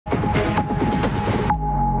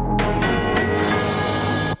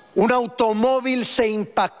Un automóvil se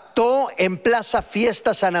impactó en Plaza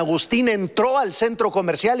Fiesta San Agustín, entró al centro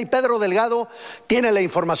comercial y Pedro Delgado tiene la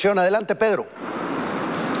información. Adelante, Pedro.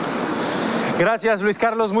 Gracias, Luis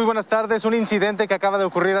Carlos. Muy buenas tardes. Un incidente que acaba de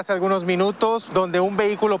ocurrir hace algunos minutos, donde un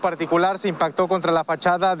vehículo particular se impactó contra la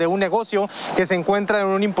fachada de un negocio que se encuentra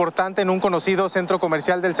en un conocido centro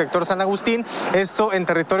comercial del sector San Agustín, esto en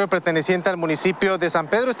territorio perteneciente al municipio de San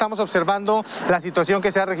Pedro. Estamos observando la situación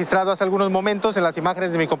que se ha registrado hace algunos momentos en las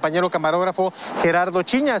imágenes de mi compañero camarógrafo Gerardo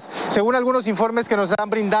Chiñas. Según algunos informes que nos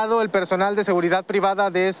han brindado el personal de seguridad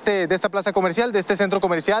privada de esta plaza comercial, de este centro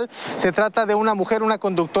comercial, se trata de una mujer, una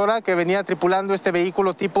conductora que venía tripulando este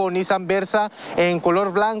vehículo tipo Nissan Versa en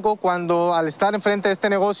color blanco, cuando al estar enfrente de este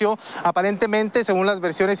negocio, aparentemente, según las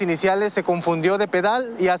versiones iniciales, se confundió de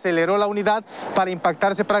pedal y aceleró la unidad para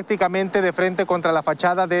impactarse prácticamente de frente contra la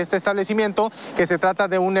fachada de este establecimiento, que se trata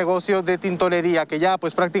de un negocio de tintorería, que ya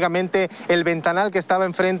pues prácticamente el ventanal que estaba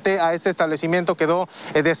enfrente a este establecimiento quedó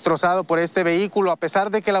destrozado por este vehículo, a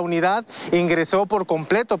pesar de que la unidad ingresó por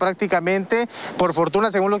completo prácticamente. Por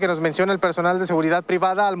fortuna, según lo que nos menciona el personal de seguridad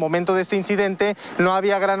privada, al momento de este incidente no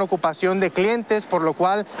había gran ocupación de clientes, por lo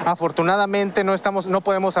cual afortunadamente no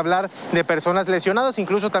podemos hablar de personas lesionadas.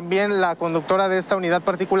 Incluso también la conductora de esta unidad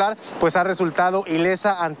particular pues ha resultado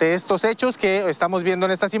ilesa ante estos hechos que estamos viendo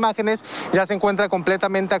en estas imágenes. Ya se encuentra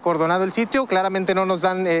completamente acordonado el sitio. Claramente no nos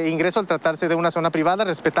dan ingreso al tratarse de una zona privada,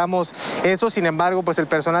 respetamos eso. Sin embargo, pues el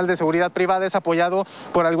personal de seguridad privada es apoyado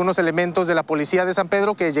por algunos elementos de la policía de San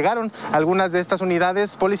Pedro, que llegaron a algunas de estas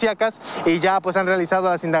unidades policíacas y ya pues han realizado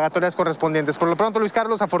las indagatorias correspondientes. Por lo pronto, Luis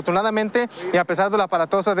Carlos, afortunadamente, y a pesar de la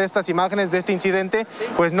aparatosa de estas imágenes de este incidente,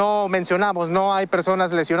 pues no hay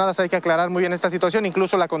personas lesionadas. Hay que aclarar muy bien esta situación.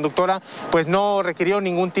 Incluso la conductora pues no requirió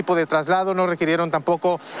ningún tipo de traslado, no requirieron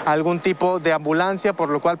tampoco algún tipo de ambulancia, por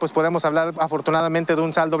lo cual pues podemos hablar afortunadamente de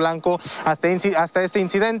un saldo blanco hasta este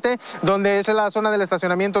incidente, donde es la zona del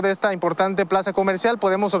estacionamiento de esta importante plaza comercial.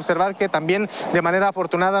 Podemos observar que también de manera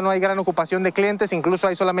afortunada no hay gran ocupación de clientes, incluso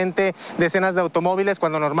hay solamente decenas de automóviles,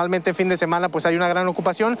 cuando normalmente en fin de semana pues hay una gran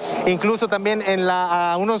ocupación. Incluso también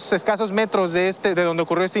a unos escasos metros de donde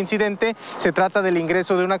ocurrió este incidente, se trata del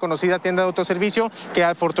ingreso de una conocida tienda de autoservicio que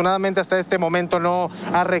afortunadamente hasta este momento no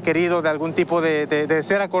ha requerido de algún tipo de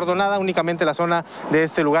ser acordonada, únicamente la zona de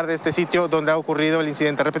este lugar, de este sitio donde ha ocurrido el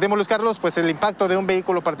incidente. Repetimos, Luis Carlos, pues el impacto de un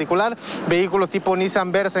vehículo particular, vehículo tipo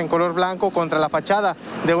Nissan Versa en color blanco contra la fachada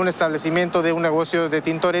de un establecimiento de un negocio de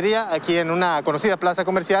tintorería aquí en una conocida plaza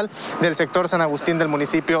comercial del sector San Agustín del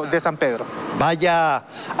municipio de San Pedro. Vaya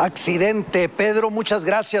accidente, Pedro. Muchas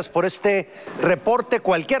gracias por este reporte.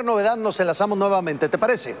 Cualquier novedad nos enlazamos nuevamente, ¿te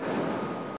parece?